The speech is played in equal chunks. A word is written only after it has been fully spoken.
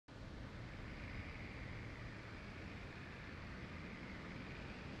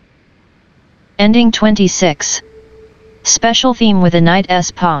Ending 26. Special theme with a knight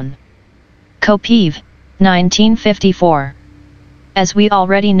s-pawn. Kopiv, 1954. As we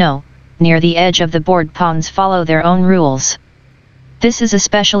already know, near the edge of the board pawns follow their own rules. This is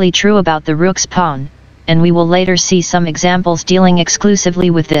especially true about the rook's pawn, and we will later see some examples dealing exclusively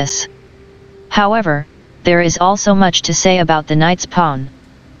with this. However, there is also much to say about the knight's pawn.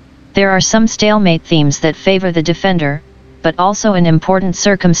 There are some stalemate themes that favor the defender, but also an important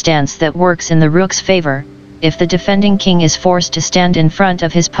circumstance that works in the rook's favor. If the defending king is forced to stand in front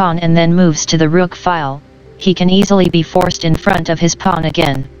of his pawn and then moves to the rook file, he can easily be forced in front of his pawn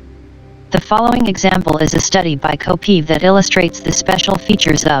again. The following example is a study by Kopiv that illustrates the special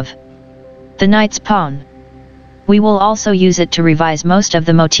features of the knight's pawn. We will also use it to revise most of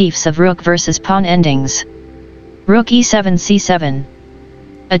the motifs of rook versus pawn endings. Rook e7 c7.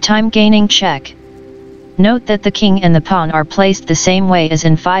 A time-gaining check. Note that the king and the pawn are placed the same way as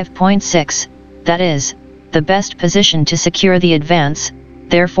in 5.6, that is, the best position to secure the advance.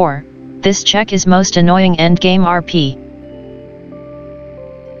 Therefore, this check is most annoying endgame RP.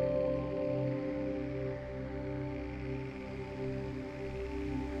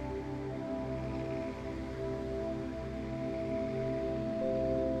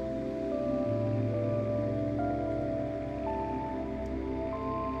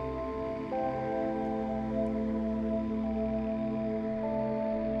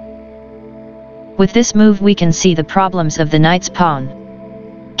 With this move we can see the problems of the knight's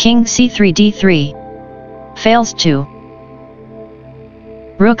pawn. King c3 d3. Fails to.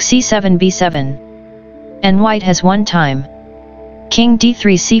 Rook c7 b7. And white has one time. King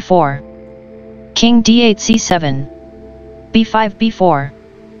d3 c4. King d8 c7. b5 b4.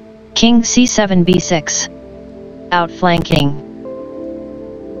 King c7 b6. Outflanking.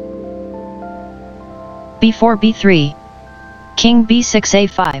 b4 b3. King b6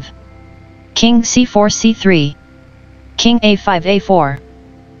 a5. King c4 c3. King a5 a4.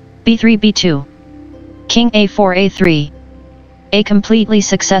 b3 b2. King a4 a3. A completely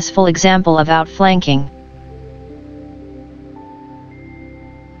successful example of outflanking.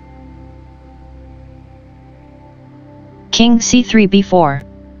 King c3 b4.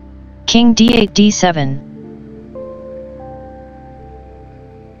 King d8 d7.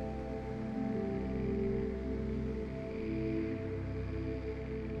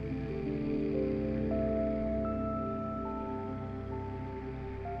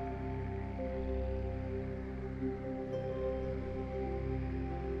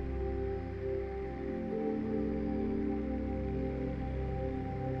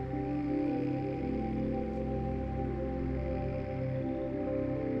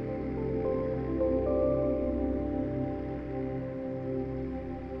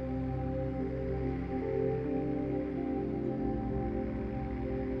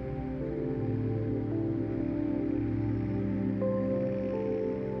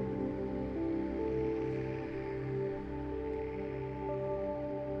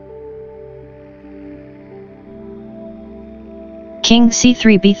 King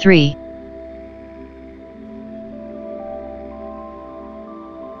c3 b3.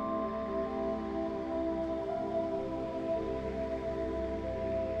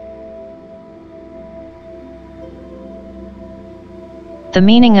 The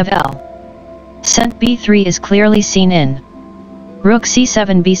meaning of L. Cent b3 is clearly seen in Rook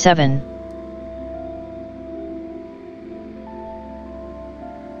c7 b7.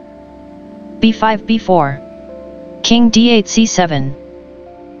 b5 b4. King d8 c7.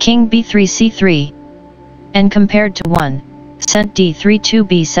 King b3 c3. And compared to 1, Cent d3 2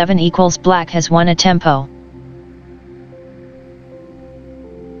 b7 equals black has won a tempo.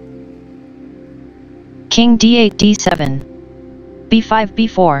 King d8 d7. b5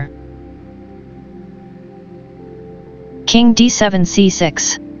 b4. King d7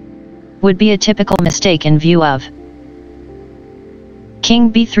 c6. Would be a typical mistake in view of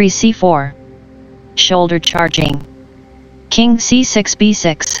King b3 c4. Shoulder charging. King c6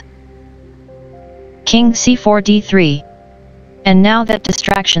 b6. King c4 d3. And now that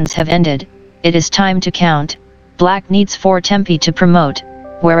distractions have ended, it is time to count. Black needs 4 tempi to promote,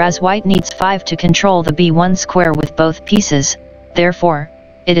 whereas white needs 5 to control the b1 square with both pieces. Therefore,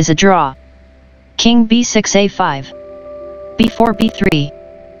 it is a draw. King b6 a5. b4 b3.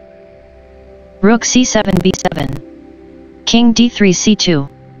 Rook c7 b7. King d3 c2.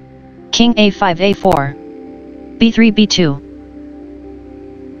 King a5 a4. b3 b2.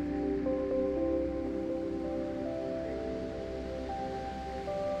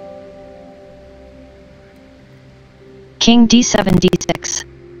 King d7 d6.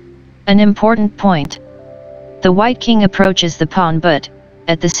 An important point. The white king approaches the pawn but,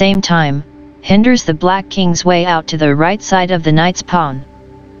 at the same time, hinders the black king's way out to the right side of the knight's pawn.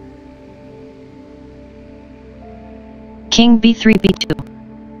 King b3 b2.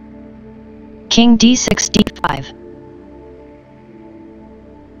 King d6 d5.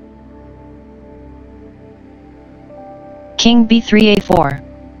 King b3 a4.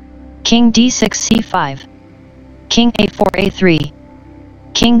 King d6 c5. King a4 a3.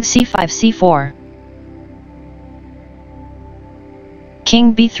 King c5 c4.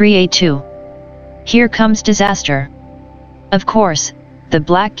 King b3 a2. Here comes disaster. Of course, the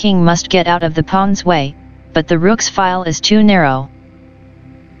black king must get out of the pawn's way, but the rook's file is too narrow.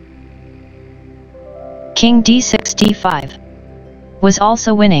 King d6 d5 was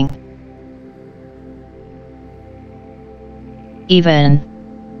also winning. Even.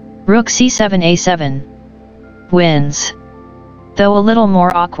 Rook c7 a7 wins. Though a little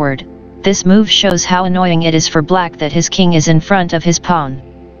more awkward, this move shows how annoying it is for black that his king is in front of his pawn.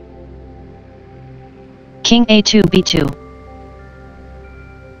 King a2 b2.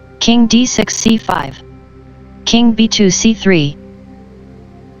 King d6 c5. King b2 c3.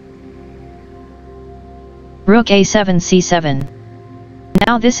 Rook a7 c7.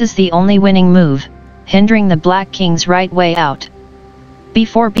 Now this is the only winning move, hindering the black king's right way out.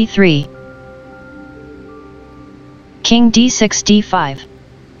 b4 b3. King d6 d5.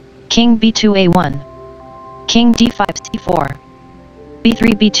 King b2 a1. King d5 c4.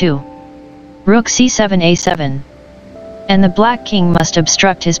 b3 b2. Rook c7 a7. And the black king must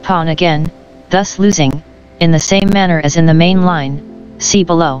obstruct his pawn again, thus losing, in the same manner as in the main line, see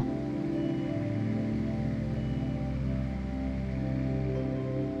below.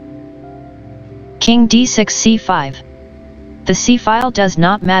 King d6 c5. The c-file does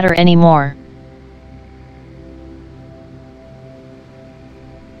not matter anymore.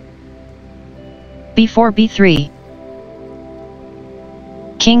 b4 b3.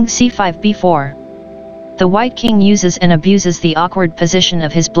 King c5 b4. The white king uses and abuses the awkward position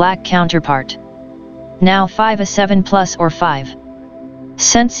of his black counterpart. Now 5 a7 plus or 5.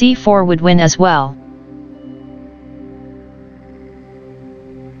 Cent c4 would win as well.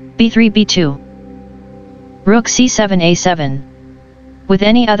 b3 b2. Rook c7 a7. With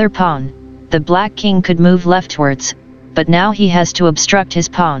any other pawn, the black king could move leftwards, but now he has to obstruct his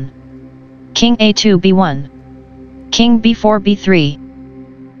pawn. King a2 b1. King b4 b3.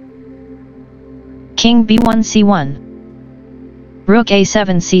 King b1 c1. Rook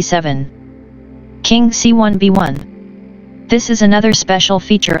a7 c7. King c1 b1. This is another special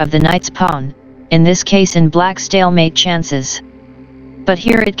feature of the knight's pawn, in this case in black stalemate chances. But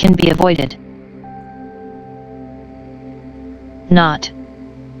here it can be avoided. Not.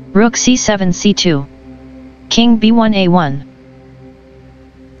 Rook c7 c2. King b1 a1.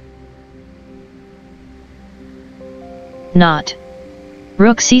 Not.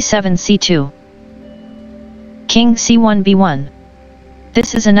 Rook c7 c2. King c1 b1.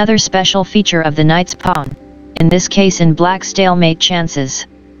 This is another special feature of the knight's pawn, in this case in black stalemate chances.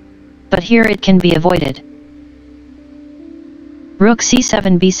 But here it can be avoided. Rook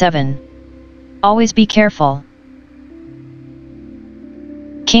c7 b7. Always be careful.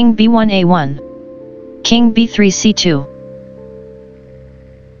 King b1 a1. King b3 c2.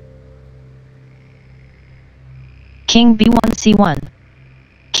 King b1 c1.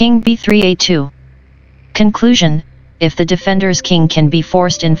 King b3 a2. Conclusion: if the defender's king can be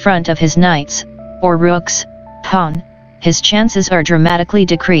forced in front of his knight's, or rook's, pawn, his chances are dramatically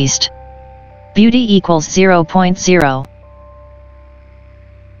decreased. Beauty equals 0.0.